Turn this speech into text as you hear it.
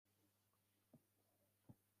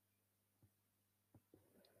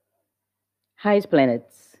Hi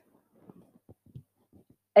Planet.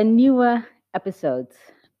 Een nieuwe episode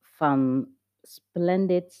van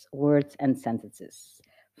Splendid Words and Sentences.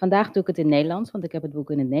 Vandaag doe ik het in Nederlands, want ik heb het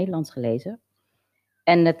boek in het Nederlands gelezen.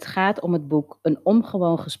 En het gaat om het boek Een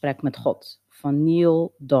ongewoon gesprek met God van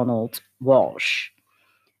Neil Donald Walsh.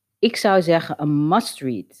 Ik zou zeggen een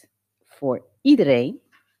must-read voor iedereen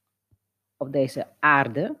op deze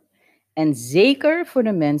aarde. En zeker voor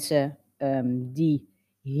de mensen die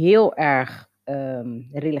heel erg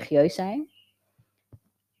religieus zijn.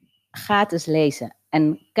 Ga het eens lezen.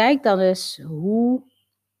 En kijk dan eens hoe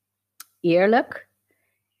eerlijk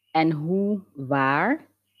en hoe waar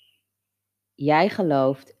jij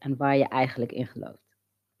gelooft en waar je eigenlijk in gelooft.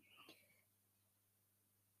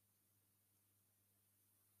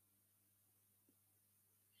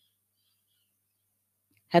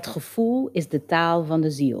 Het gevoel is de taal van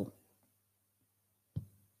de ziel.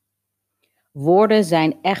 Woorden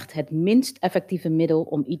zijn echt het minst effectieve middel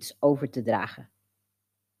om iets over te dragen.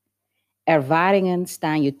 Ervaringen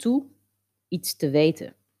staan je toe iets te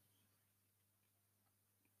weten.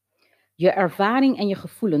 Je ervaring en je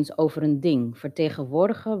gevoelens over een ding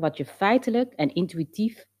vertegenwoordigen wat je feitelijk en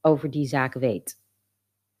intuïtief over die zaak weet.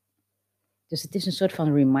 Dus het is een soort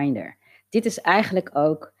van reminder. Dit is eigenlijk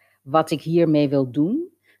ook wat ik hiermee wil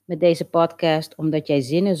doen met deze podcast, omdat jij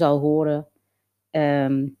zinnen zal horen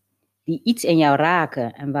die iets in jou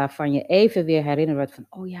raken en waarvan je even weer herinnerd wordt van,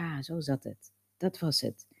 oh ja, zo zat het. Dat was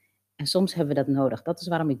het. En soms hebben we dat nodig. Dat is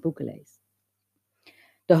waarom ik boeken lees.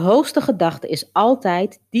 De hoogste gedachte is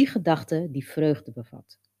altijd die gedachte die vreugde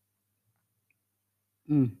bevat.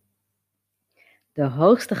 De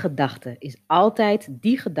hoogste gedachte is altijd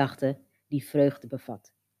die gedachte die vreugde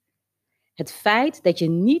bevat. Het feit dat je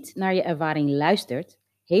niet naar je ervaring luistert,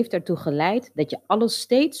 heeft ertoe geleid dat je alles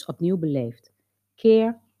steeds opnieuw beleeft,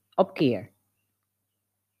 keer op keer.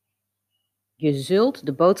 Je zult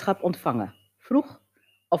de boodschap ontvangen, vroeg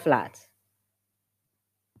of laat.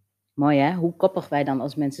 Mooi hè, hoe koppig wij dan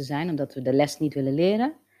als mensen zijn, omdat we de les niet willen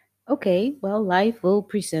leren. Oké, well, life will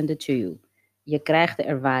present it to you. Je krijgt de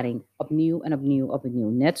ervaring opnieuw en opnieuw,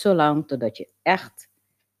 net zolang totdat je echt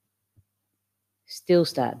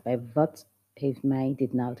stilstaat bij wat heeft mij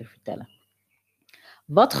dit nou te vertellen.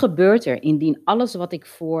 Wat gebeurt er indien alles wat ik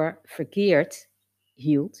voor verkeerd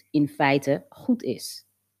hield in feite goed is?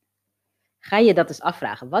 Ga je dat eens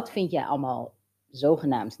afvragen. Wat vind jij allemaal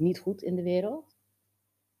zogenaamd niet goed in de wereld?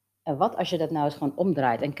 En wat als je dat nou eens gewoon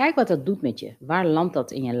omdraait? En kijk wat dat doet met je. Waar landt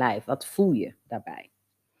dat in je lijf? Wat voel je daarbij?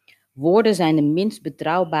 Woorden zijn de minst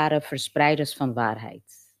betrouwbare verspreiders van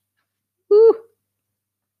waarheid.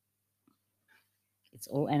 It's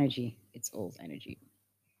all energy. It's all energy.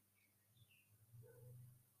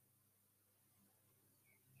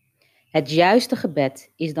 Het juiste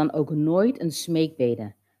gebed is dan ook nooit een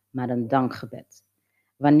smeekbede, maar een dankgebed.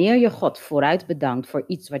 Wanneer je God vooruit bedankt voor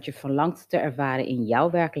iets wat je verlangt te ervaren in jouw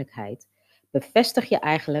werkelijkheid, bevestig je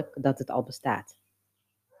eigenlijk dat het al bestaat.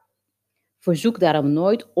 Verzoek daarom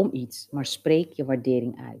nooit om iets, maar spreek je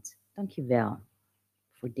waardering uit. Dank je wel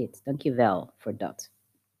voor dit, dank je wel voor dat.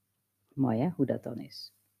 Mooi hè, hoe dat dan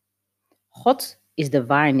is. God is de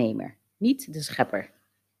waarnemer, niet de schepper.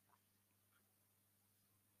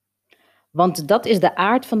 Want dat is de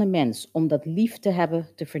aard van de mens, om dat lief te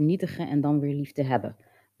hebben, te vernietigen en dan weer lief te hebben,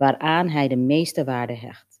 waaraan hij de meeste waarde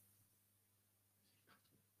hecht.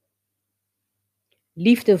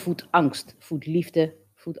 Liefde voedt angst, voedt liefde,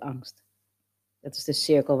 voedt angst. Dat is de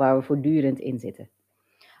cirkel waar we voortdurend in zitten.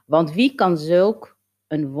 Want wie kan zulk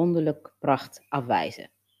een wonderlijk pracht afwijzen?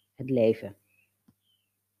 Het leven.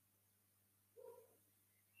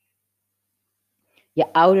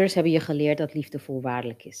 Je ouders hebben je geleerd dat liefde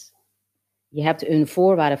voorwaardelijk is. Je hebt hun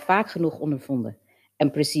voorwaarden vaak genoeg ondervonden.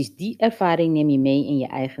 En precies die ervaring neem je mee in je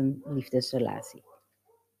eigen liefdesrelatie.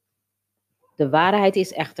 De waarheid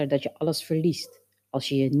is echter dat je alles verliest als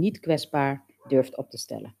je je niet kwetsbaar durft op te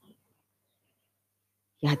stellen.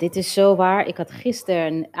 Ja, dit is zo waar. Ik had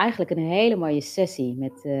gisteren eigenlijk een hele mooie sessie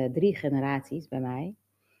met 3 generaties bij mij.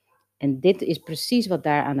 En dit is precies wat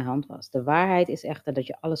daar aan de hand was. De waarheid is echter dat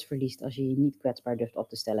je alles verliest als je je niet kwetsbaar durft op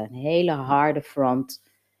te stellen. Een hele harde front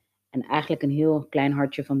en eigenlijk een heel klein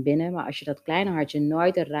hartje van binnen. Maar als je dat kleine hartje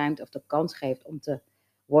nooit de ruimte of de kans geeft om te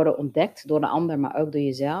worden ontdekt door de ander, maar ook door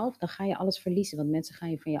jezelf, dan ga je alles verliezen, want mensen gaan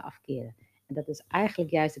je van je afkeren. En dat is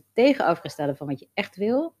eigenlijk juist het tegenovergestelde van wat je echt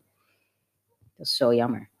wil. Dat is zo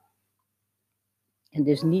jammer. En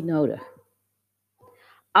dus niet nodig.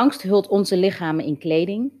 Angst hult onze lichamen in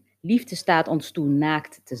kleding. Liefde staat ons toe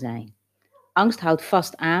naakt te zijn. Angst houdt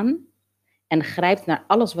vast aan en grijpt naar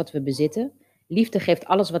alles wat we bezitten. Liefde geeft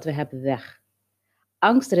alles wat we hebben weg.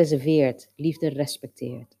 Angst reserveert, liefde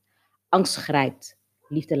respecteert. Angst grijpt,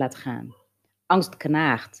 liefde laat gaan. Angst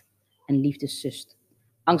knaagt en liefde sust.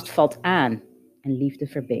 Angst valt aan en liefde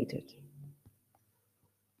verbetert.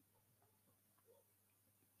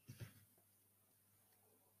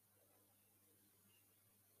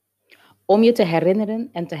 Om je te herinneren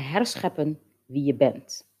en te herscheppen wie je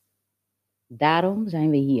bent. Daarom zijn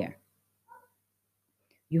we hier.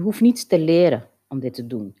 Je hoeft niets te leren om dit te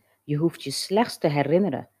doen. Je hoeft je slechts te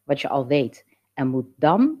herinneren wat je al weet en moet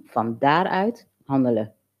dan van daaruit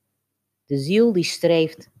handelen. De ziel die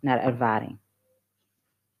streeft naar ervaring.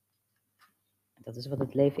 Dat is wat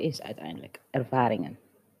het leven is uiteindelijk, ervaringen.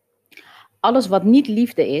 Alles wat niet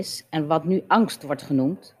liefde is en wat nu angst wordt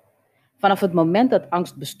genoemd, vanaf het moment dat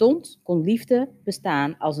angst bestond, kon liefde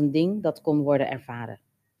bestaan als een ding dat kon worden ervaren.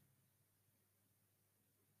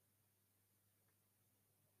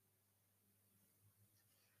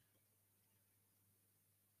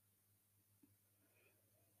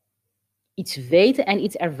 Iets weten en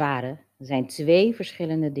iets ervaren zijn twee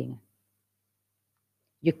verschillende dingen.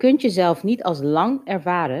 Je kunt jezelf niet als lang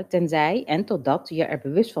ervaren, tenzij en totdat je er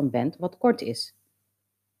bewust van bent wat kort is.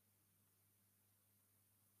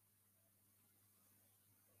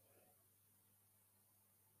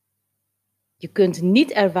 Je kunt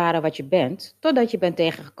niet ervaren wat je bent, totdat je bent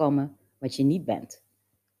tegengekomen wat je niet bent.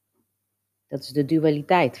 Dat is de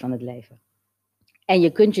dualiteit van het leven. En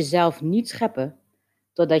je kunt jezelf niet scheppen,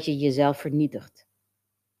 totdat je jezelf vernietigt.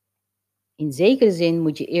 In zekere zin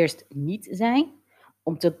moet je eerst niet zijn,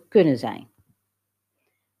 om te kunnen zijn.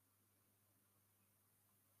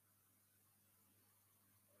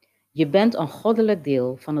 Je bent een goddelijk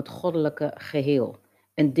deel van het goddelijke geheel.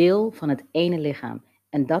 Een deel van het ene lichaam.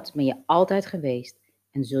 En dat ben je altijd geweest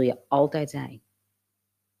en zul je altijd zijn.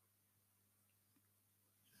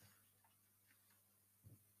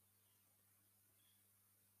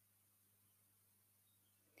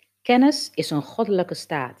 Kennis is een goddelijke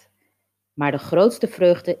staat. Maar de grootste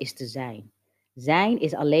vreugde is te zijn. Zijn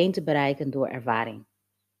is alleen te bereiken door ervaring.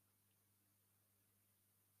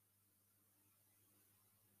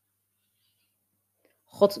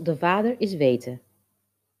 God de Vader is weten.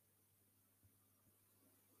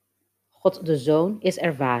 God de Zoon is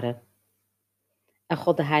ervaren. En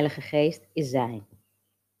God de Heilige Geest is zijn.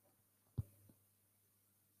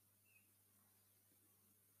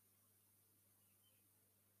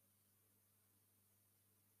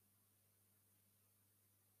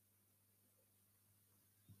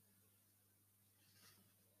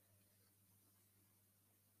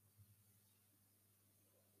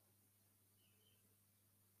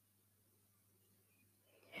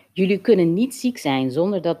 Jullie kunnen niet ziek zijn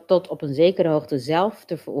zonder dat tot op een zekere hoogte zelf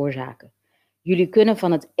te veroorzaken. Jullie kunnen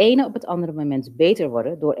van het ene op het andere moment beter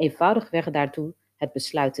worden door eenvoudigweg daartoe het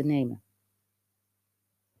besluit te nemen.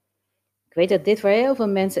 Ik weet dat dit voor heel veel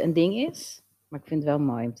mensen een ding is, maar ik vind het wel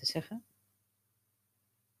mooi om te zeggen.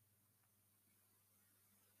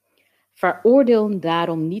 Veroordeel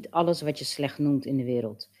daarom niet alles wat je slecht noemt in de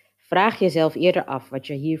wereld. Vraag jezelf eerder af wat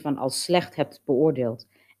je hiervan als slecht hebt beoordeeld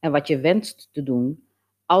en wat je wenst te doen,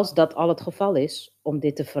 als dat al het geval is, om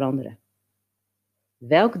dit te veranderen.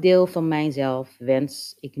 Welk deel van mijzelf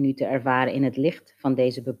wens ik nu te ervaren in het licht van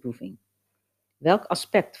deze beproeving? Welk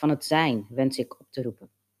aspect van het zijn wens ik op te roepen?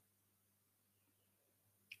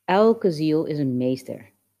 Elke ziel is een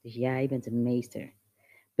meester, dus jij bent een meester.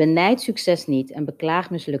 Benijd succes niet en beklaag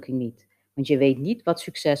mislukking niet, want je weet niet wat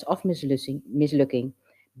succes of mislukking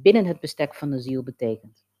binnen het bestek van de ziel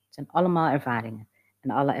betekent. Het zijn allemaal ervaringen en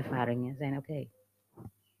alle ervaringen zijn oké.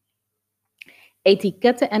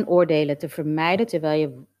 Etiketten en oordelen te vermijden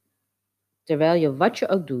terwijl je wat je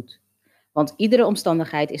ook doet. Want iedere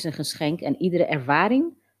omstandigheid is een geschenk en iedere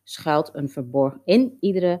ervaring schuilt een verborgen... In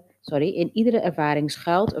iedere ervaring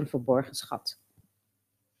schuilt een verborgen schat.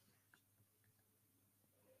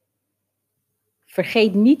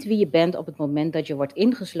 Vergeet niet wie je bent op het moment dat je wordt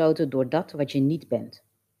ingesloten door dat wat je niet bent.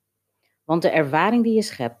 Want de ervaring die je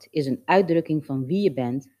schept is een uitdrukking van wie je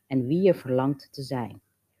bent en wie je verlangt te zijn.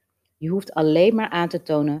 Je hoeft alleen maar aan te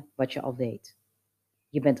tonen wat je al weet.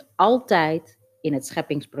 Je bent altijd in het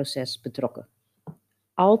scheppingsproces betrokken.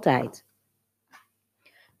 Altijd.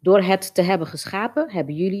 Door het te hebben geschapen,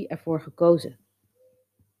 hebben jullie ervoor gekozen.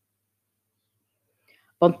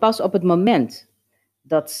 Want pas op het moment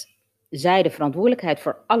dat zij de verantwoordelijkheid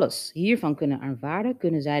voor alles hiervan kunnen aanvaarden,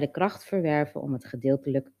 kunnen zij de kracht verwerven om het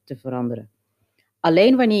gedeeltelijk te veranderen.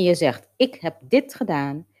 Alleen wanneer je zegt, ik heb dit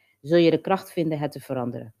gedaan, zul je de kracht vinden het te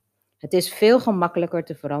veranderen. Het is veel gemakkelijker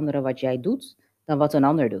te veranderen wat jij doet, dan wat een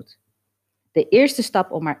ander doet. De eerste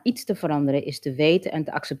stap om maar iets te veranderen is te weten en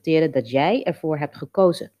te accepteren dat jij ervoor hebt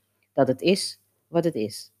gekozen. Dat het is wat het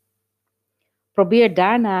is. Probeer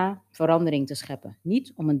daarna verandering te scheppen.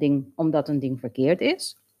 Niet omdat een ding verkeerd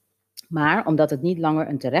is, maar omdat het niet langer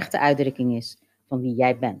een terechte uitdrukking is van wie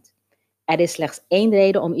jij bent. Er is slechts één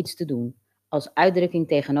reden om iets te doen, als uitdrukking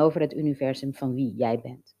tegenover het universum van wie jij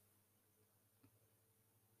bent.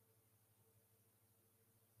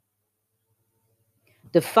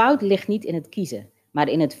 De fout ligt niet in het kiezen, maar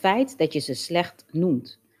in het feit dat je ze slecht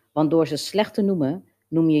noemt. Want door ze slecht te noemen,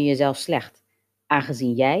 noem je jezelf slecht,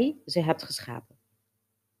 aangezien jij ze hebt geschapen.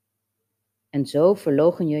 En zo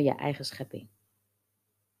verloochen je je eigen schepping.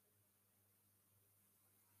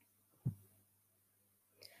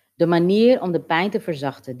 De manier om de pijn te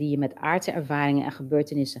verzachten die je met aardse ervaringen en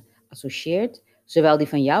gebeurtenissen associeert, zowel die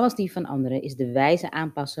van jou als die van anderen, is de wijze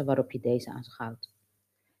aanpassen waarop je deze aanschouwt.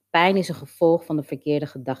 Pijn is een gevolg van de verkeerde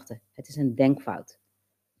gedachte. Het is een denkfout.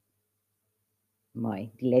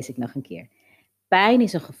 Mooi, die lees ik nog een keer. Pijn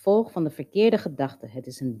is een gevolg van de verkeerde gedachte. Het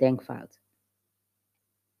is een denkfout.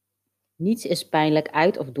 Niets is pijnlijk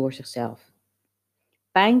uit of door zichzelf.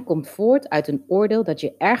 Pijn komt voort uit een oordeel dat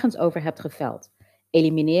je ergens over hebt geveld.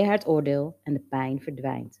 Elimineer het oordeel en de pijn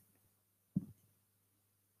verdwijnt.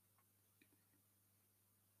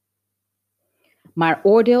 Maar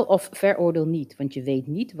oordeel of veroordeel niet, want je weet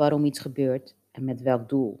niet waarom iets gebeurt en met welk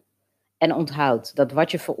doel. En onthoud dat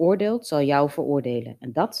wat je veroordeelt, zal jou veroordelen.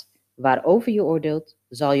 En dat, waarover je oordeelt,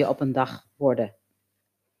 zal je op een dag worden.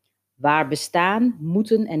 Waar bestaan,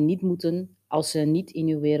 moeten en niet moeten, als ze niet in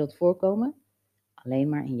uw wereld voorkomen, alleen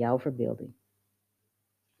maar in jouw verbeelding.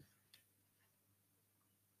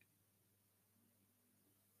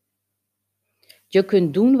 Je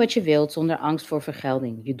kunt doen wat je wilt zonder angst voor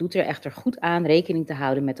vergelding. Je doet er echter goed aan rekening te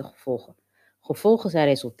houden met de gevolgen. Gevolgen zijn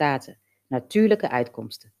resultaten, natuurlijke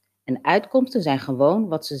uitkomsten. En uitkomsten zijn gewoon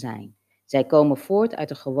wat ze zijn. Zij komen voort uit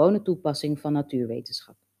de gewone toepassing van natuurwetten.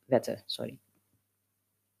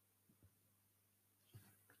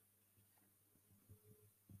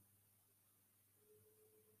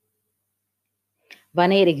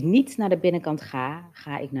 Wanneer ik niet naar de binnenkant ga,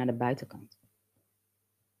 ga ik naar de buitenkant.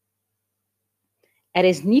 Er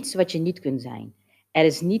is niets wat je niet kunt zijn. Er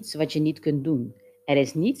is niets wat je niet kunt doen. Er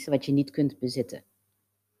is niets wat je niet kunt bezitten.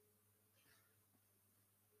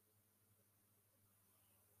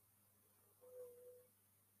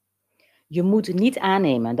 Je moet niet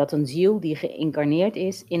aannemen dat een ziel die geïncarneerd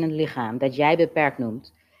is in een lichaam dat jij beperkt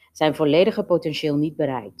noemt, zijn volledige potentieel niet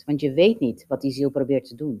bereikt, want je weet niet wat die ziel probeert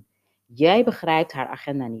te doen. Jij begrijpt haar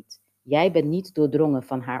agenda niet. Jij bent niet doordrongen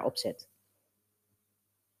van haar opzet.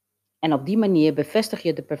 En op die manier bevestig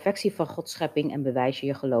je de perfectie van Gods schepping en bewijs je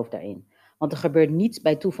je geloof daarin. Want er gebeurt niets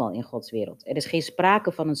bij toeval in Gods wereld. Er is geen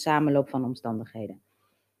sprake van een samenloop van omstandigheden.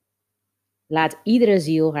 Laat iedere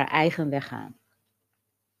ziel haar eigen weg gaan.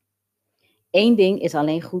 Eén ding is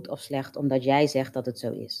alleen goed of slecht omdat jij zegt dat het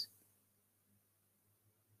zo is.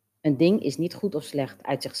 Een ding is niet goed of slecht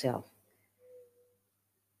uit zichzelf.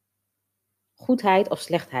 Goedheid of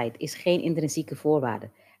slechtheid is geen intrinsieke voorwaarde.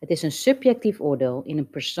 Het is een subjectief oordeel in een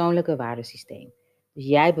persoonlijke waardesysteem. Dus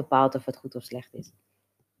jij bepaalt of het goed of slecht is.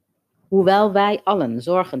 Hoewel wij allen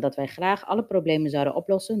zorgen dat wij graag alle problemen zouden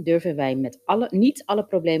oplossen, durven wij niet alle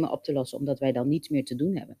problemen op te lossen, omdat wij dan niets meer te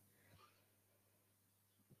doen hebben.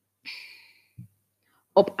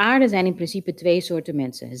 Op aarde zijn in principe twee soorten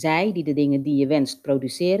mensen. Zij die de dingen die je wenst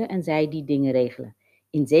produceren en zij die dingen regelen.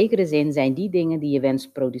 In zekere zin zijn die dingen die je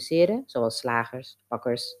wenst produceren, zoals slagers,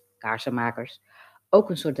 bakkers, kaarsenmakers, ook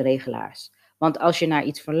een soort regelaars. Want als je naar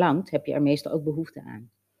iets verlangt, heb je er meestal ook behoefte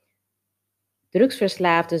aan.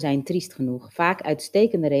 Drugsverslaafden zijn triest genoeg, vaak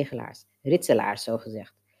uitstekende regelaars, ritselaars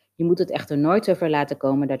zogezegd. Je moet het echter nooit zover laten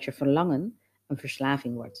komen dat je verlangen een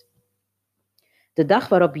verslaving wordt. De dag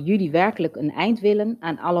waarop jullie werkelijk een eind willen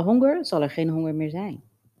aan alle honger, zal er geen honger meer zijn.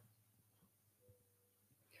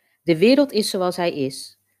 De wereld is zoals hij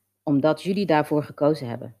is, omdat jullie daarvoor gekozen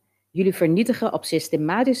hebben. Jullie vernietigen op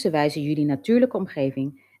systematische wijze jullie natuurlijke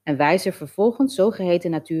omgeving en wijzen vervolgens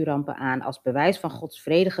zogeheten natuurrampen aan als bewijs van Gods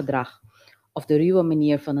vrede gedrag of de ruwe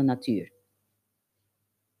manier van de natuur.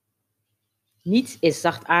 Niets is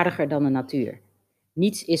zachtaardiger dan de natuur.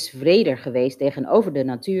 Niets is vreder geweest tegenover de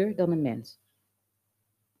natuur dan een mens.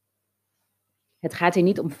 Het gaat hier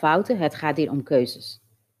niet om fouten, het gaat hier om keuzes.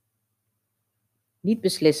 Niet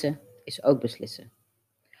beslissen is ook beslissen.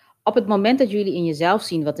 Op het moment dat jullie in jezelf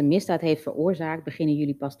zien wat de misdaad heeft veroorzaakt, beginnen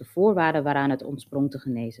jullie pas de voorwaarden waaraan het ontsprong te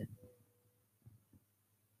genezen.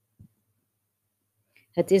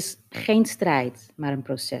 Het is geen strijd, maar een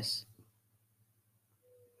proces.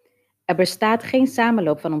 Er bestaat geen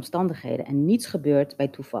samenloop van omstandigheden en niets gebeurt bij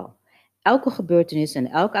toeval. Elke gebeurtenis en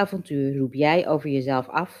elk avontuur roep jij over jezelf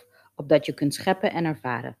af, opdat je kunt scheppen en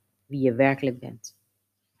ervaren wie je werkelijk bent.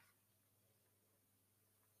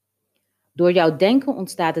 Door jouw denken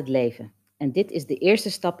ontstaat het leven. En dit is de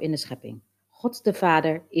eerste stap in de schepping. God de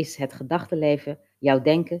Vader is het gedachtenleven. Jouw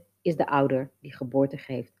denken is de ouder die geboorte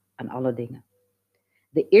geeft aan alle dingen.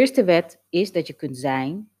 De eerste wet is dat je kunt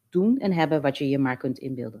zijn, doen en hebben wat je je maar kunt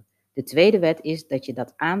inbeelden. De tweede wet is dat je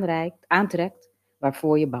dat aantrekt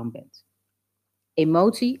waarvoor je bang bent.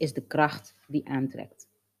 Emotie is de kracht die aantrekt.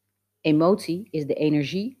 Emotie is de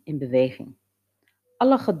energie in beweging.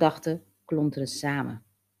 Alle gedachten klonteren samen.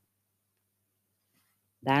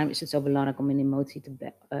 Daarom is het zo belangrijk om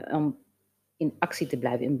om in actie te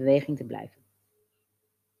blijven, in beweging te blijven.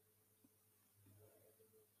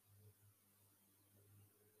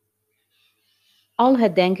 Al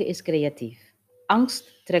het denken is creatief.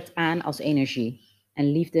 Angst trekt aan als energie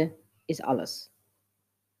en liefde is alles.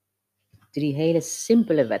 3 hele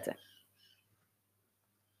simpele wetten.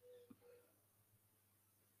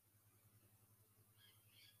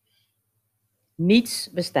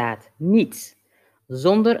 Niets bestaat, niets,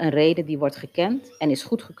 zonder een reden die wordt gekend en is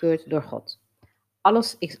goedgekeurd door God.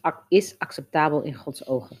 Alles is acceptabel in Gods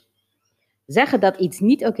ogen. Zeggen dat iets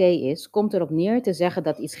niet oké is, komt erop neer te zeggen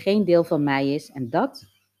dat iets geen deel van mij is en dat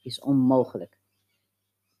is onmogelijk.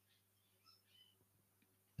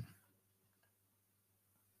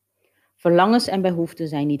 Verlangens en behoeften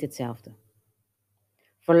zijn niet hetzelfde.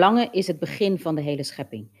 Verlangen is het begin van de hele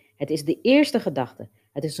schepping. Het is de eerste gedachte.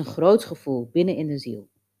 Het is een groot gevoel binnen in de ziel.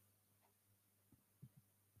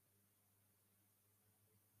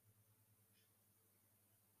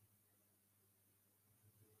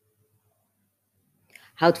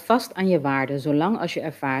 Houd vast aan je waarden zolang als je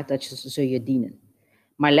ervaart dat ze je dienen.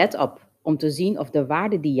 Maar let op om te zien of de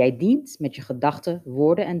waarden die jij dient met je gedachten,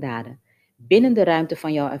 woorden en daden binnen de ruimte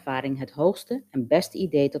van jouw ervaring het hoogste en beste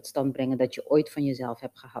idee tot stand brengen dat je ooit van jezelf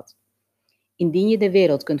hebt gehad. Indien je de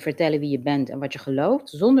wereld kunt vertellen wie je bent en wat je gelooft,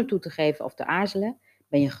 zonder toe te geven of te aarzelen,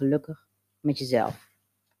 ben je gelukkig met jezelf.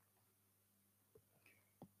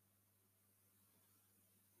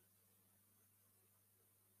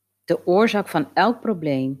 De oorzaak van elk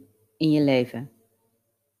probleem in je leven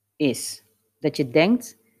is dat je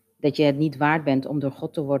denkt dat je het niet waard bent om door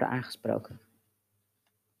God te worden aangesproken.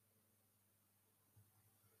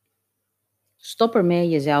 Stop ermee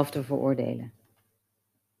jezelf te veroordelen.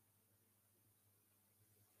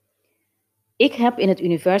 Ik heb in het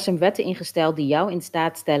universum wetten ingesteld die jou in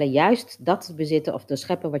staat stellen juist dat te bezitten of te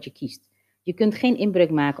scheppen wat je kiest. Je kunt geen inbreuk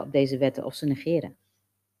maken op deze wetten of ze negeren.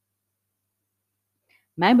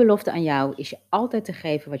 Mijn belofte aan jou is je altijd te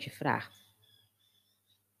geven wat je vraagt.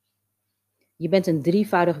 Je bent een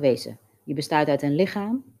drievoudig wezen. Je bestaat uit een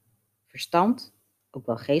lichaam, verstand, ook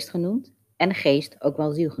wel geest genoemd, en geest, ook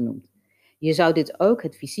wel ziel genoemd. Je zou dit ook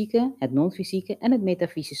het fysieke, het non-fysieke en het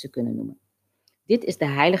metafysische kunnen noemen. Dit is de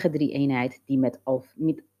heilige drie-eenheid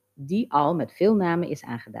die al met veel namen is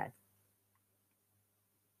aangeduid.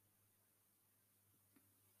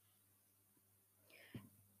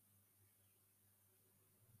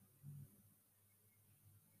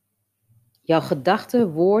 Jouw gedachte,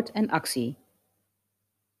 woord en actie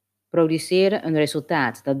produceren een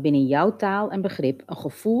resultaat dat binnen jouw taal en begrip een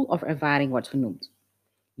gevoel of ervaring wordt genoemd.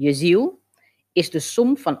 Je ziel is de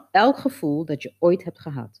som van elk gevoel dat je ooit hebt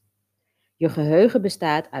gehad. Je geheugen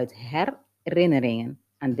bestaat uit herinneringen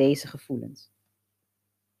aan deze gevoelens.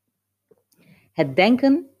 Het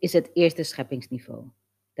denken is het eerste scheppingsniveau.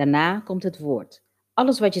 Daarna komt het woord.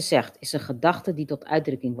 Alles wat je zegt is een gedachte die tot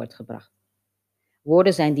uitdrukking wordt gebracht.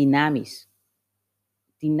 Woorden zijn dynamisch.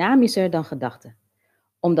 Dynamischer dan gedachten.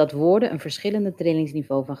 Omdat woorden een verschillende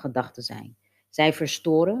trillingsniveau van gedachten zijn. Zij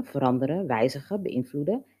verstoren, veranderen, wijzigen,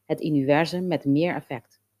 beïnvloeden het universum met meer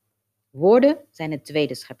effect. Woorden zijn het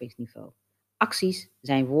tweede scheppingsniveau. Acties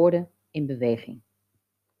zijn woorden in beweging.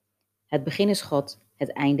 Het begin is God,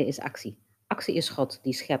 het einde is actie. Actie is God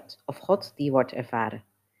die schept of God die wordt ervaren.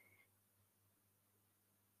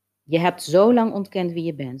 Je hebt zo lang ontkend wie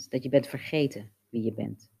je bent dat je bent vergeten wie je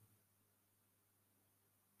bent.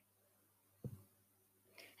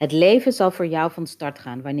 Het leven zal voor jou van start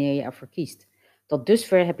gaan wanneer je ervoor kiest. Tot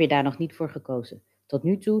dusver heb je daar nog niet voor gekozen. Tot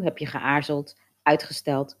nu toe heb je geaarzeld,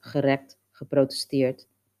 uitgesteld, gerekt, geprotesteerd.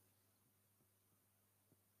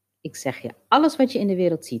 Ik zeg je, alles wat je in de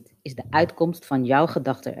wereld ziet, is de uitkomst van jouw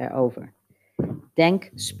gedachten erover.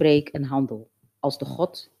 Denk, spreek en handel als de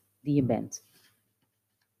God die je bent.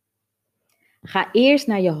 Ga eerst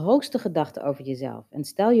naar je hoogste gedachten over jezelf en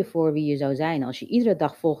stel je voor wie je zou zijn als je iedere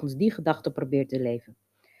dag volgens die gedachten probeert te leven.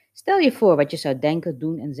 Stel je voor wat je zou denken,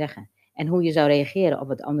 doen en zeggen en hoe je zou reageren op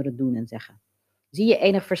wat anderen doen en zeggen. Zie je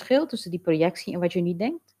enig verschil tussen die projectie en wat je nu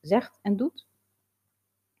denkt, zegt en doet?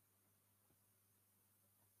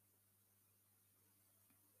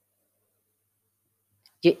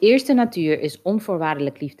 Je eerste natuur is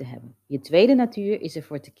onvoorwaardelijk lief te hebben. Je tweede natuur is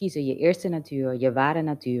ervoor te kiezen je eerste natuur, je ware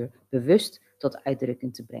natuur, bewust tot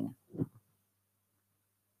uitdrukking te brengen.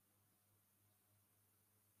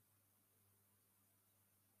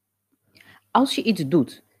 Als je iets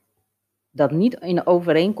doet dat niet in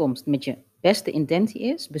overeenkomst met je beste intentie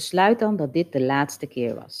is, besluit dan dat dit de laatste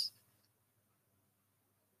keer was.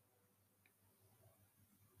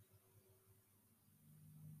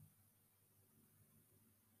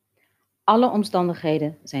 Alle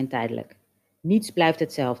omstandigheden zijn tijdelijk. Niets blijft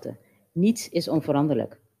hetzelfde. Niets is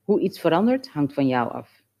onveranderlijk. Hoe iets verandert, hangt van jou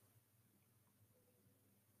af.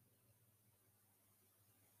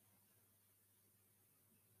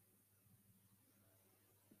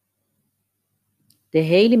 De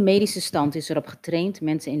hele medische stand is erop getraind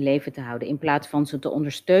mensen in leven te houden, in plaats van ze te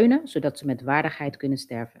ondersteunen, zodat ze met waardigheid kunnen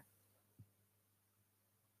sterven.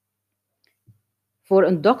 Voor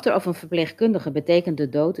een dokter of een verpleegkundige betekent de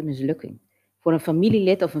dood een mislukking. Voor een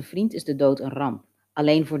familielid of een vriend is de dood een ramp.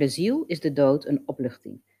 Alleen voor de ziel is de dood een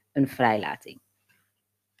opluchting, een vrijlating.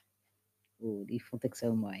 Oeh, die vond ik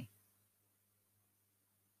zo mooi.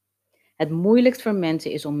 Het moeilijkst voor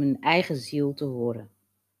mensen is om hun eigen ziel te horen.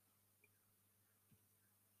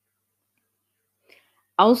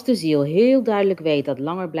 Als de ziel heel duidelijk weet dat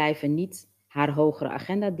langer blijven niet haar hogere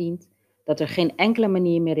agenda dient, dat er geen enkele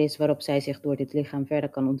manier meer is waarop zij zich door dit lichaam verder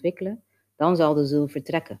kan ontwikkelen, dan zal de ziel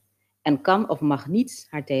vertrekken en kan of mag niets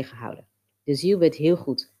haar tegenhouden. De ziel weet heel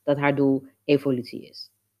goed dat haar doel evolutie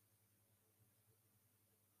is.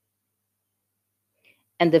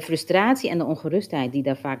 En de frustratie en de ongerustheid die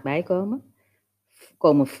daar vaak bij komen,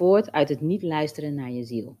 komen voort uit het niet luisteren naar je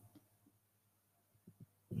ziel.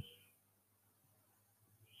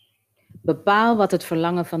 Bepaal wat het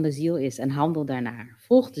verlangen van de ziel is en handel daarnaar.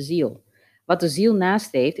 Volg de ziel. Wat de ziel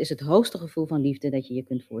nastreeft is het hoogste gevoel van liefde dat je je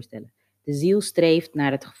kunt voorstellen. De ziel streeft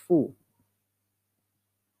naar het gevoel.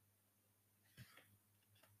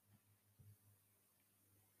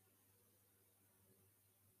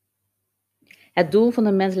 Het doel van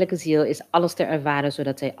de menselijke ziel is alles te ervaren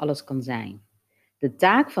zodat zij alles kan zijn. De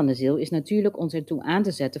taak van de ziel is natuurlijk ons ertoe aan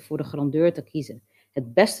te zetten voor de grandeur te kiezen.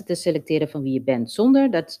 Het beste te selecteren van wie je bent,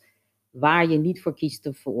 zonder dat waar je niet voor kiest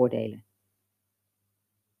te veroordelen.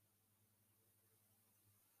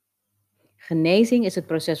 Genezing is het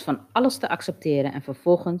proces van alles te accepteren en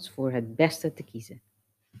vervolgens voor het beste te kiezen.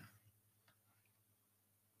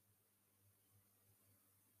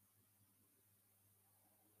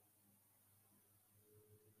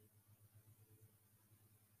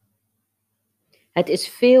 Het is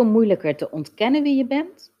veel moeilijker te ontkennen wie je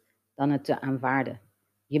bent dan het te aanvaarden.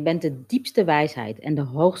 Je bent de diepste wijsheid en de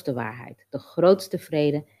hoogste waarheid, de grootste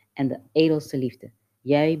vrede en de edelste liefde.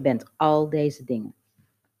 Jij bent al deze dingen.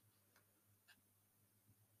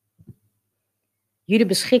 Jullie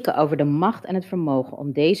beschikken over de macht en het vermogen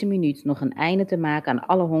om deze minuut nog een einde te maken aan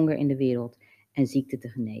alle honger in de wereld en ziekte te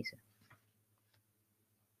genezen.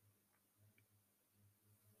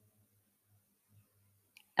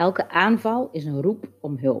 Elke aanval is een roep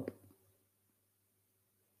om hulp.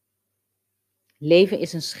 Leven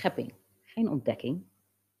is een schepping, geen ontdekking.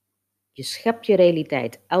 Je schept je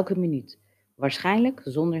realiteit elke minuut, waarschijnlijk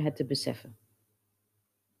zonder het te beseffen.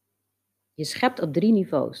 Je schept op 3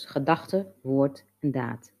 niveaus: gedachte, woord en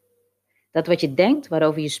daad. Dat wat je denkt,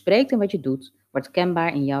 waarover je spreekt en wat je doet, wordt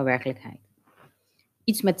kenbaar in jouw werkelijkheid.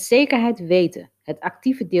 Iets met zekerheid weten, het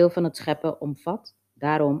actieve deel van het scheppen, omvat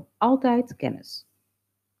daarom altijd kennis.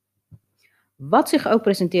 Wat zich ook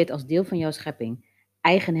presenteert als deel van jouw schepping,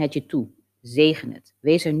 eigen het je toe, zegen het,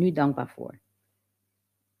 wees er nu dankbaar voor.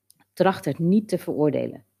 Tracht het niet te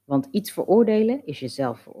veroordelen, want iets veroordelen is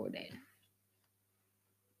jezelf veroordelen.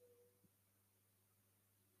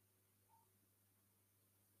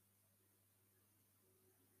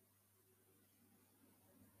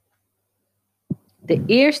 De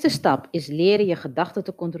eerste stap is leren je gedachten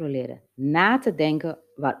te controleren, na te denken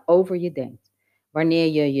waarover je denkt. Wanneer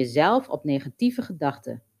je jezelf op negatieve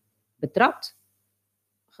gedachten betrapt,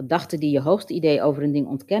 gedachten die je hoogste idee over een ding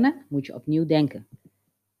ontkennen, moet je opnieuw denken.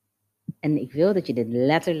 En ik wil dat je dit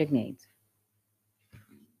letterlijk neemt.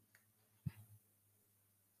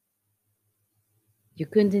 Je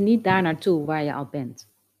kunt er niet daar naartoe waar je al bent.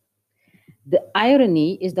 De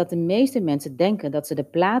ironie is dat de meeste mensen denken dat ze de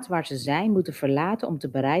plaats waar ze zijn moeten verlaten om te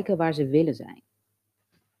bereiken waar ze willen zijn.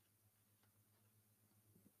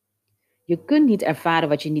 Je kunt niet ervaren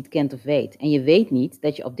wat je niet kent of weet. En je weet niet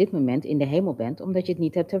dat je op dit moment in de hemel bent omdat je het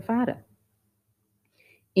niet hebt ervaren.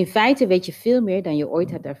 In feite weet je veel meer dan je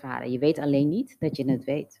ooit hebt ervaren. Je weet alleen niet dat je het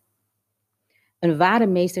weet. Een ware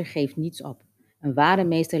meester geeft niets op. Een ware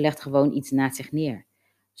meester legt gewoon iets naast zich neer.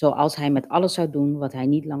 zoals hij met alles zou doen wat hij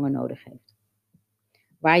niet langer nodig heeft.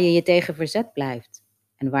 Waar je je tegen verzet blijft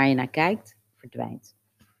en waar je naar kijkt, verdwijnt.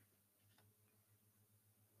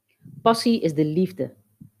 Passie is de liefde,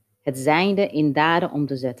 het zijnde in daden om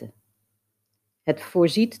te zetten. Het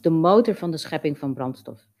voorziet de motor van de schepping van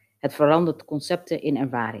brandstof. Het verandert concepten in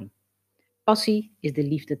ervaring. Passie is de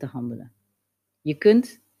liefde te handelen. Je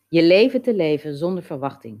kunt je leven te leven zonder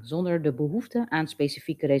verwachting, zonder de behoefte aan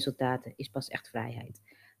specifieke resultaten, is pas echt vrijheid.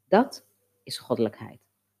 Dat is goddelijkheid.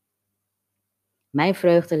 Mijn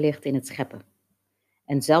vreugde ligt in het scheppen.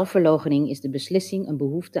 En zelfverloochening is de beslissing een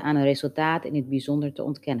behoefte aan een resultaat in het bijzonder te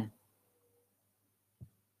ontkennen.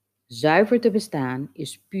 Zuiver te bestaan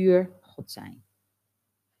is puur God zijn.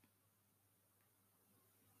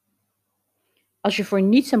 Als je voor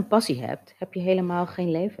niets een passie hebt, heb je helemaal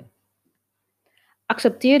geen leven.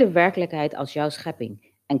 Accepteer de werkelijkheid als jouw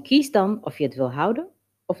schepping en kies dan of je het wil houden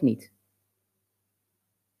of niet.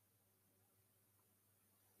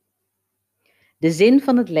 De zin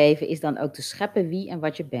van het leven is dan ook te scheppen wie en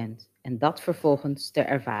wat je bent en dat vervolgens te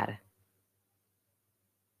ervaren.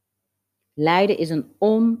 Lijden is een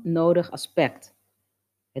onnodig aspect.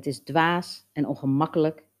 Het is dwaas en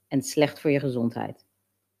ongemakkelijk en slecht voor je gezondheid.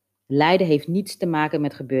 Lijden heeft niets te maken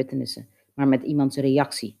met gebeurtenissen, maar met iemands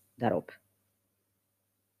reactie daarop.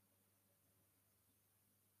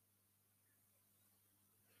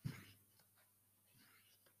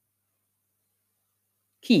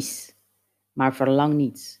 Kies, maar verlang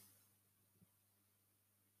niets.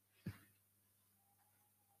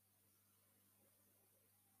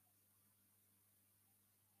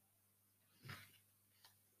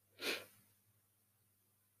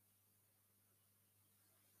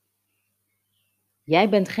 Jij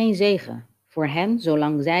bent geen zegen voor hen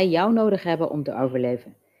zolang zij jou nodig hebben om te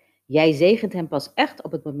overleven. Jij zegent hen pas echt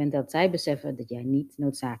op het moment dat zij beseffen dat jij niet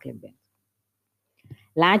noodzakelijk bent.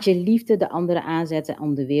 Laat je liefde de anderen aanzetten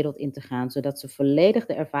om de wereld in te gaan, zodat ze volledig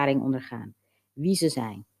de ervaring ondergaan, wie ze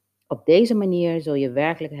zijn. Op deze manier zul je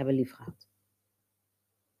werkelijk hebben liefgehad.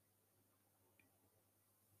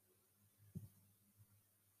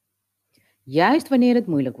 Juist wanneer het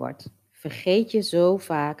moeilijk wordt, vergeet je zo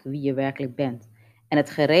vaak wie je werkelijk bent en het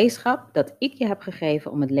gereedschap dat ik je heb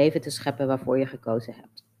gegeven om het leven te scheppen waarvoor je gekozen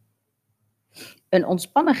hebt. Een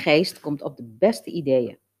ontspannen geest komt op de beste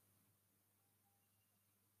ideeën.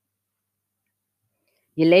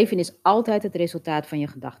 Je leven is altijd het resultaat van je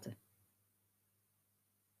gedachten.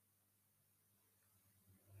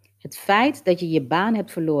 Het feit dat je je baan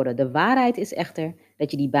hebt verloren, de waarheid is echter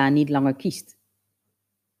dat je die baan niet langer kiest.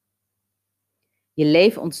 Je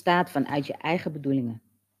leven ontstaat vanuit je eigen bedoelingen.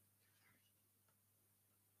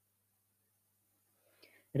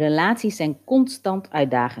 Relaties zijn constant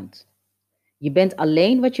uitdagend. Je bent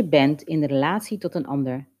alleen wat je bent in de relatie tot een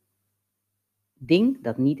ander ding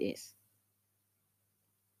dat niet is.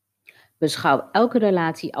 Beschouw elke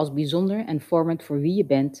relatie als bijzonder en vormend voor wie je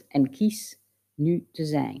bent en kies nu te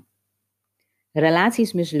zijn.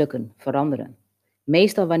 Relaties mislukken, veranderen.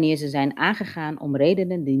 Meestal wanneer ze zijn aangegaan om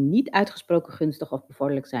redenen die niet uitgesproken gunstig of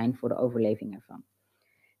bevorderlijk zijn voor de overleving ervan.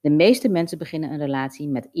 De meeste mensen beginnen een relatie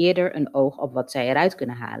met eerder een oog op wat zij eruit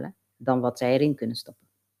kunnen halen dan wat zij erin kunnen stoppen.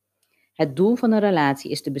 Het doel van een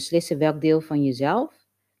relatie is te beslissen welk deel van jezelf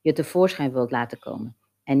je tevoorschijn wilt laten komen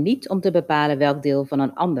en niet om te bepalen welk deel van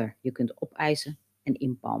een ander je kunt opeisen en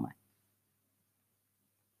inpalmen.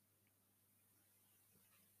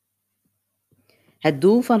 Het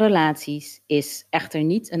doel van relaties is echter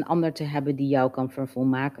niet een ander te hebben die jou kan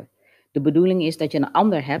vervolmaken. De bedoeling is dat je een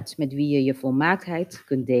ander hebt met wie je je volmaaktheid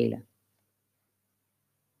kunt delen.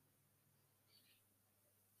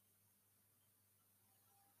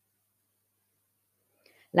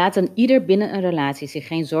 Laat een ieder binnen een relatie zich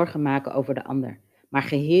geen zorgen maken over de ander, maar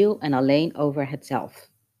geheel en alleen over het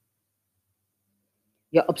zelf.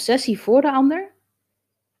 Je obsessie voor de ander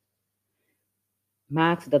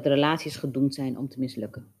maakt dat relaties gedoemd zijn om te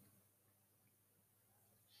mislukken.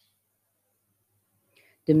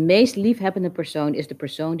 De meest liefhebbende persoon is de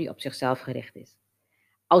persoon die op zichzelf gericht is.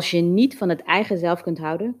 Als je niet van het eigen zelf kunt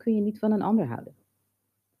houden, kun je niet van een ander houden.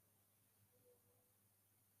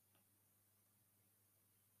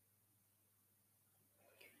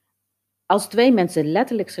 Als twee mensen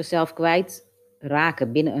letterlijk zichzelf kwijt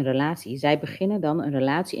raken binnen een relatie, zij beginnen dan een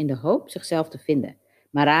relatie in de hoop zichzelf te vinden,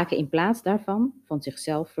 maar raken in plaats daarvan van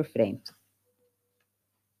zichzelf vervreemd.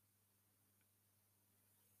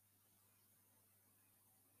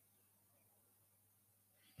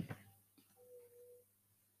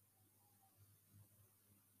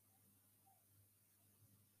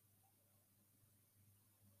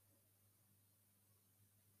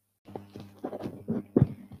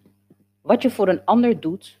 Wat je voor een ander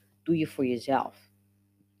doet, doe je voor jezelf.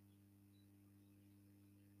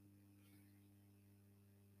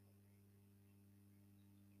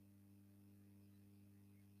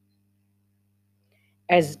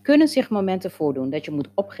 Er kunnen zich momenten voordoen dat je moet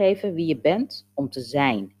opgeven wie je bent om te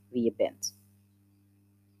zijn wie je bent.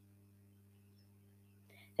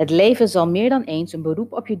 Het leven zal meer dan eens een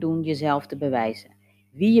beroep op je doen jezelf te bewijzen.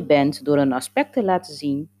 Wie je bent door een aspect te laten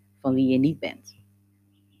zien van wie je niet bent.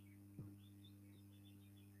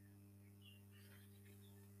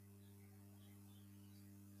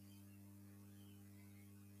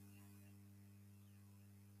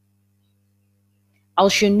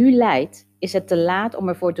 Als je nu lijdt, is het te laat om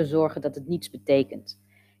ervoor te zorgen dat het niets betekent.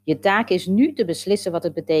 Je taak is nu te beslissen wat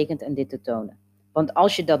het betekent en dit te tonen. Want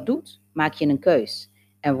als je dat doet, maak je een keus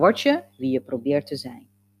en word je wie je probeert te zijn.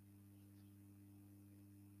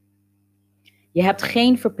 Je hebt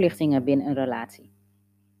geen verplichtingen binnen een relatie.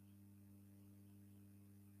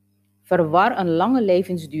 Verwar een lange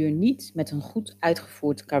levensduur niet met een goed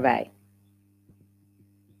uitgevoerd karwei.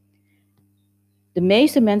 De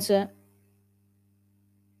meeste mensen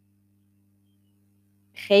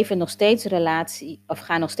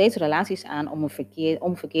gaan nog steeds relaties aan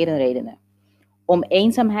om verkeerde redenen. Om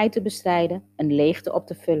eenzaamheid te bestrijden, een leegte op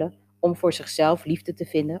te vullen, om voor zichzelf liefde te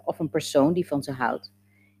vinden of een persoon die van ze houdt.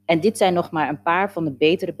 En dit zijn nog maar een paar van de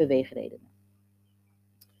betere beweegredenen.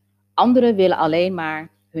 Anderen willen alleen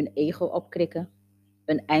maar hun ego opkrikken,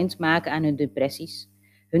 een eind maken aan hun depressies,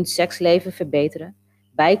 hun seksleven verbeteren,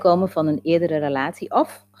 bijkomen van een eerdere relatie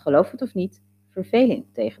of, geloof het of niet, verveling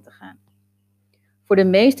tegen te gaan. Voor de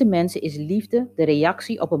meeste mensen is liefde de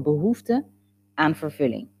reactie op een behoefte aan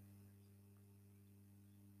vervulling.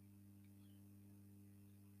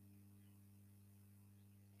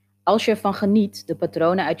 Als je ervan geniet de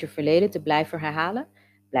patronen uit je verleden te blijven herhalen,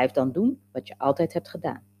 blijf dan doen wat je altijd hebt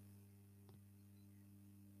gedaan.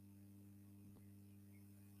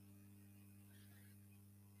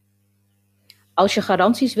 Als je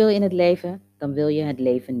garanties wil in het leven, dan wil je het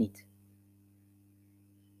leven niet.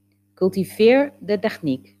 Cultiveer de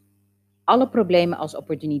techniek alle problemen als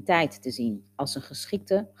opportuniteit te zien, als een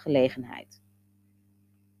geschikte gelegenheid.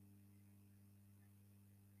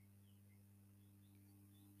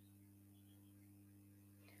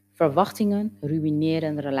 Verwachtingen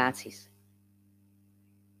ruïneren relaties.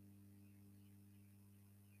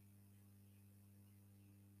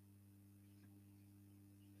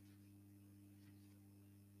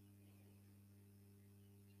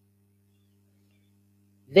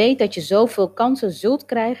 Weet dat je zoveel kansen zult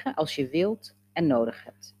krijgen als je wilt en nodig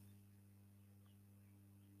hebt.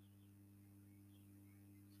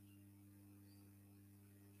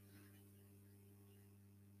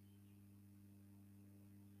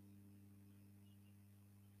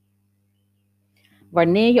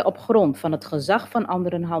 Wanneer je op grond van het gezag van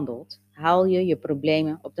anderen handelt, haal je je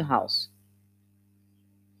problemen op de hals.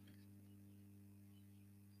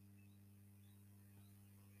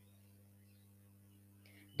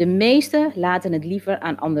 De meesten laten het liever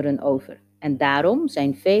aan anderen over. En daarom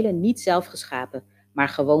zijn velen niet zelf geschapen, maar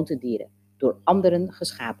gewoontedieren, door anderen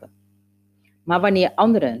geschapen. Maar wanneer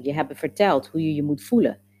anderen je hebben verteld hoe je je moet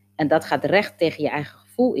voelen, en dat gaat recht tegen je eigen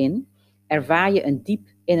gevoel in, ervaar je een diep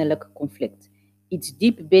innerlijk conflict. Iets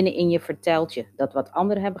diep binnenin je vertelt je dat wat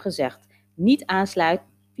anderen hebben gezegd niet aansluit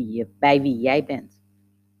bij wie jij bent.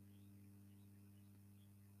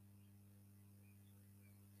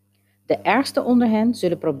 De ergste onder hen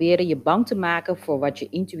zullen proberen je bang te maken voor wat je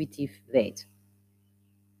intuïtief weet.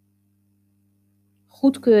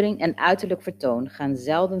 Goedkeuring en uiterlijk vertoon gaan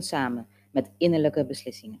zelden samen met innerlijke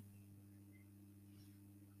beslissingen.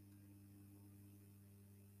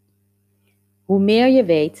 Hoe meer je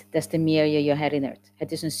weet, des te meer je je herinnert.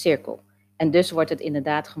 Het is een cirkel en dus wordt het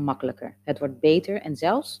inderdaad gemakkelijker. Het wordt beter en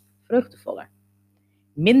zelfs vreugdevoller.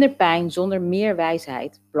 Minder pijn zonder meer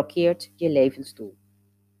wijsheid blokkeert je levensdoel.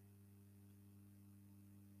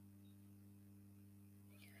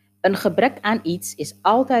 Een gebrek aan iets is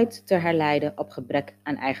altijd te herleiden op gebrek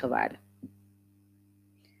aan eigenwaarde.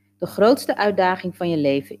 De grootste uitdaging van je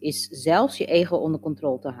leven is zelfs je ego onder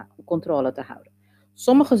controle te houden.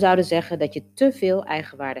 Sommigen zouden zeggen dat je te veel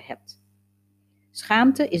eigenwaarde hebt.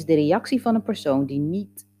 Schaamte is de reactie van een persoon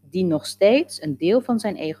die nog steeds een deel van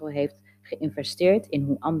zijn ego heeft geïnvesteerd in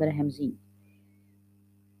hoe anderen hem zien.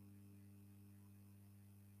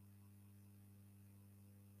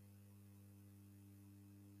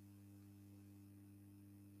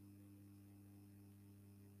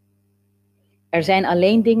 Er zijn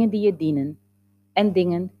alleen dingen die je dienen en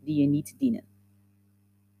dingen die je niet dienen.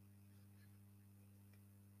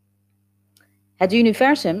 Het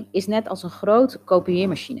universum is net als een grote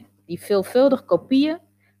kopieermachine die veelvuldig kopieën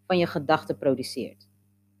van je gedachten produceert.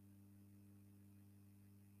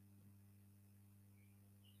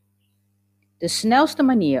 De snelste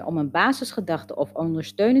manier om een basisgedachte of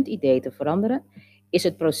ondersteunend idee te veranderen, is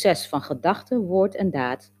het proces van gedachte, woord en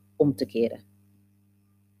daad om te keren.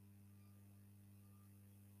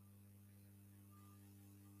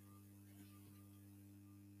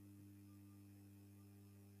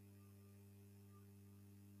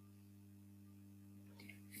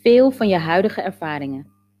 Veel van je huidige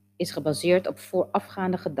ervaringen is gebaseerd op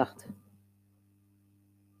voorafgaande gedachten.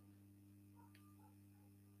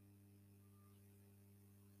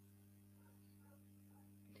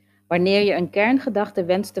 Wanneer je een kerngedachte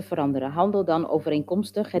wenst te veranderen, handel dan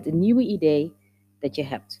overeenkomstig het nieuwe idee dat je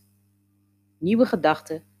hebt. Nieuwe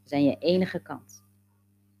gedachten zijn je enige kans.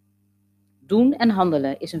 Doen en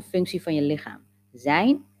handelen is een functie van je lichaam.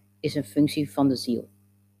 Zijn is een functie van de ziel.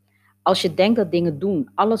 Als je denkt dat dingen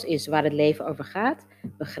doen alles is waar het leven over gaat,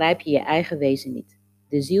 begrijp je je eigen wezen niet.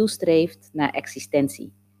 De ziel streeft naar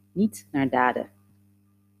existentie, niet naar daden.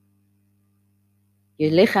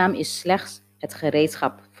 Je lichaam is slechts het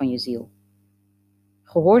gereedschap van je ziel.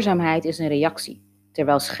 Gehoorzaamheid is een reactie,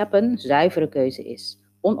 terwijl scheppen zuivere keuze is,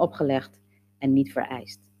 onopgelegd en niet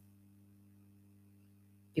vereist.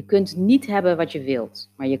 Je kunt niet hebben wat je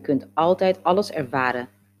wilt, maar je kunt altijd alles ervaren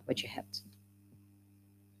wat je hebt.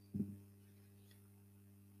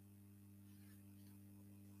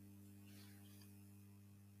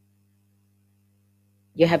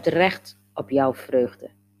 Je hebt recht op jouw vreugde.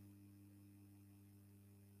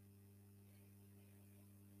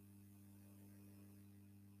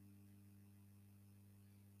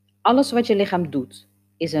 Alles wat je lichaam doet,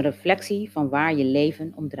 is een reflectie van waar je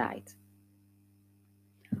leven om draait.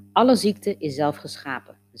 Alle ziekte is zelf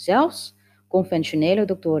geschapen. Zelfs conventionele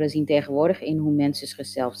doktoren zien tegenwoordig in hoe mensen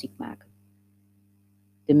zichzelf ziek maken.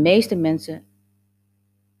 De meeste mensen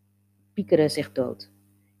piekeren zich dood.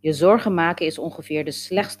 Je zorgen maken is ongeveer de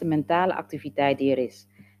slechtste mentale activiteit die er is.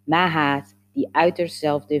 Na haat, die uiterst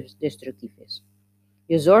zelfdestructief is.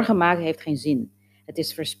 Je zorgen maken heeft geen zin. Het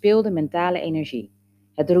is verspilde mentale energie.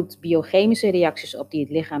 Het roept biochemische reacties op die het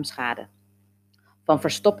lichaam schaden. Van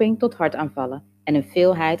verstopping tot hartaanvallen en een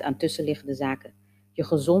veelheid aan tussenliggende zaken. Je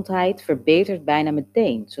gezondheid verbetert bijna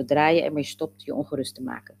meteen zodra je ermee stopt je ongerust te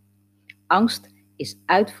maken. Angst is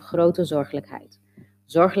uitvergrote zorgelijkheid.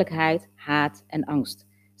 Zorgelijkheid, haat en angst,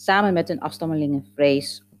 samen met hun afstammelingen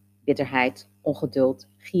vrees, bitterheid, ongeduld,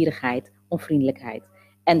 gierigheid, onvriendelijkheid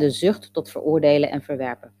en de zucht tot veroordelen en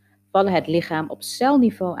verwerpen, vallen het lichaam op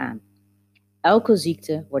celniveau aan. Elke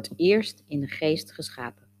ziekte wordt eerst in de geest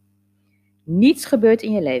geschapen. Niets gebeurt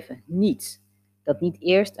in je leven, niets, dat niet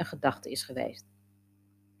eerst een gedachte is geweest.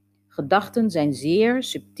 Gedachten zijn zeer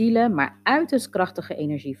subtiele, maar uiterst krachtige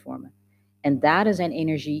energievormen. En daden zijn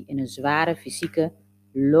energie in een zware, fysieke,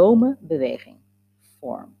 lome beweging,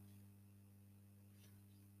 vorm.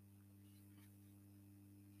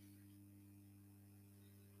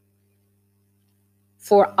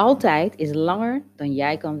 Voor altijd is langer dan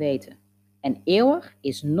jij kan weten. En eeuwig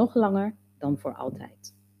is nog langer dan voor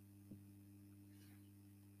altijd.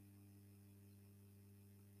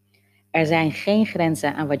 Er zijn geen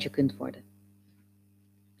grenzen aan wat je kunt worden.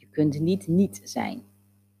 Je kunt niet zijn.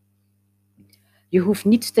 Je hoeft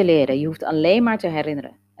niets te leren, je hoeft alleen maar te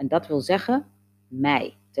herinneren. En dat wil zeggen,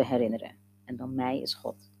 mij te herinneren. En dan mij is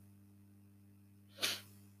God.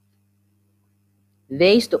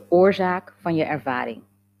 Wees de oorzaak van je ervaring.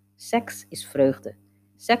 Seks is vreugde.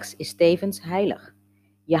 Seks is tevens heilig.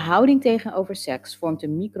 Je houding tegenover seks vormt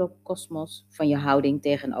een microcosmos van je houding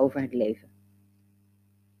tegenover het leven.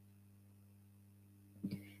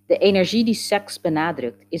 De energie die seks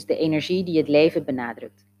benadrukt, is de energie die het leven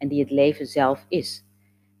benadrukt en die het leven zelf is.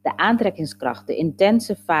 De aantrekkingskracht, de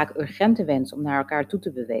intense, vaak urgente wens om naar elkaar toe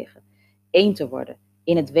te bewegen, één te worden,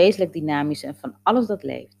 in het wezenlijk dynamische en van alles dat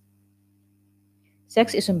leeft.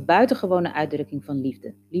 Seks is een buitengewone uitdrukking van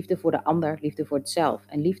liefde. Liefde voor de ander, liefde voor het zelf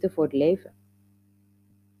en liefde voor het leven.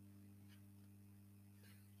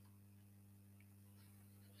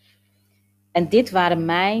 En dit waren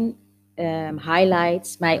mijn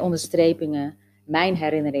highlights, mijn onderstrepingen, mijn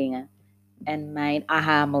herinneringen en mijn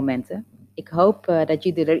aha-momenten. Ik hoop dat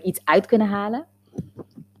jullie er iets uit kunnen halen.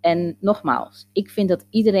 En nogmaals, ik vind dat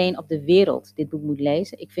iedereen op de wereld dit boek moet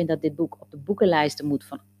lezen. Ik vind dat dit boek op de boekenlijsten moet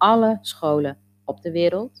van alle scholen op de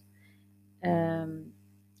wereld.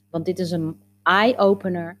 Want dit is een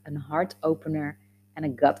eye-opener, een heart-opener en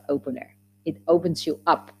een gut-opener. It opens you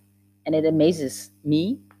up. And it amazes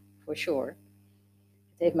me, for sure.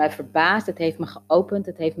 Het heeft mij verbaasd, het heeft me geopend,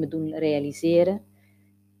 het heeft me doen realiseren.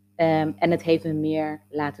 En het heeft me meer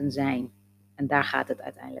laten zijn. En daar gaat het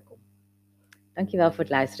uiteindelijk om. Dankjewel voor het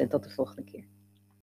luisteren en tot de volgende keer.